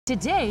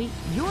Today,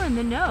 you're in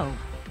the know.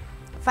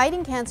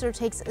 Fighting cancer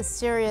takes a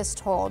serious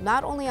toll,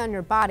 not only on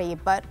your body,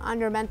 but on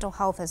your mental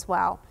health as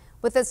well.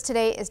 With us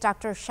today is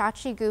Dr.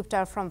 Shaachi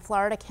Gupta from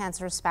Florida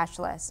Cancer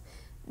Specialists.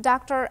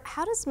 Doctor,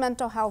 how does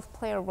mental health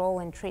play a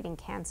role in treating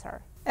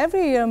cancer?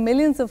 Every year,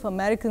 millions of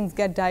Americans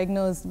get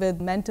diagnosed with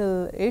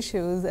mental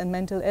issues and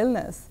mental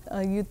illness.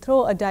 You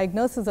throw a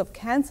diagnosis of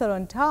cancer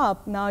on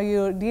top, now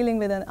you're dealing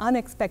with an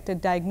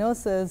unexpected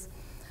diagnosis,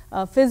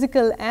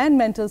 physical and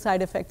mental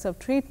side effects of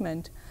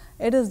treatment.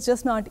 It is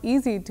just not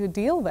easy to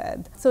deal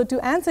with. So to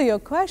answer your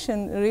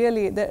question,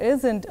 really, there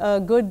isn't a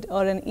good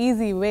or an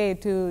easy way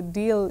to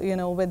deal,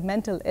 with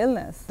mental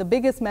illness. The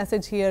biggest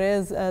message here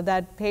is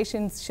that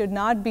patients should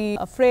not be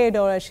afraid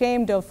or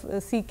ashamed of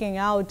seeking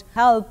out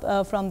help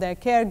from their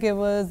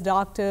caregivers,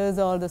 doctors,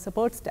 or the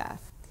support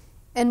staff.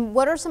 And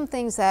what are some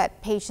things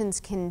that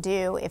patients can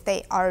do if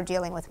they are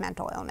dealing with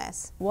mental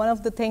illness? One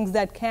of the things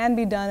that can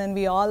be done, and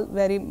we all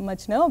very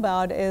much know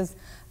about, is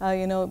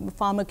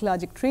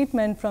pharmacologic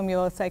treatment from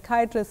your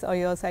psychiatrist or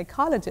your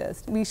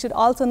psychologist. We should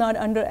also not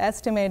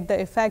underestimate the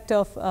effect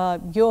of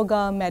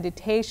yoga,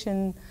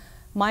 meditation,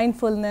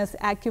 mindfulness,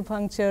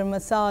 acupuncture,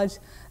 massage.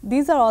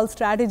 These are all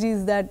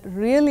strategies that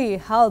really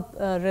help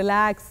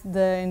relax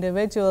the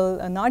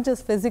individual, not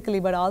just physically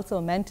but also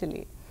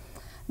mentally.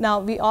 Now,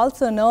 we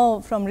also know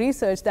from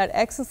research that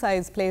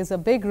exercise plays a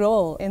big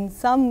role. In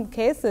some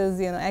cases,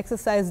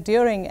 exercise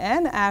during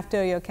and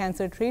after your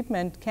cancer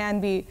treatment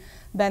can be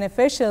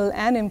beneficial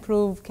and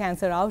improve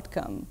cancer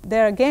outcome.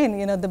 There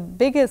again, the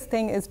biggest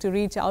thing is to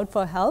reach out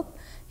for help.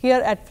 Here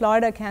at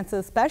Florida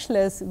Cancer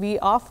Specialists, we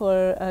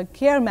offer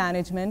care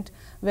management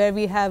where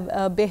we have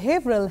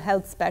behavioral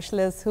health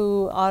specialists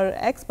who are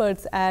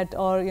experts at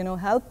or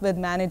help with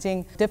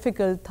managing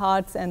difficult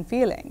thoughts and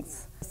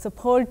feelings.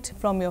 Support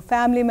from your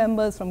family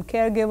members, from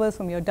caregivers,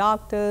 from your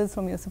doctors,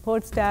 from your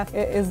support staff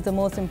is the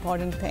most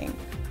important thing.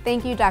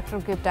 Thank you, Dr.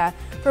 Gupta.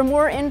 For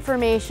more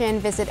information,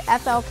 visit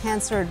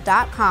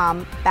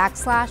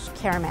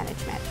flcancer.com/care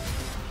management.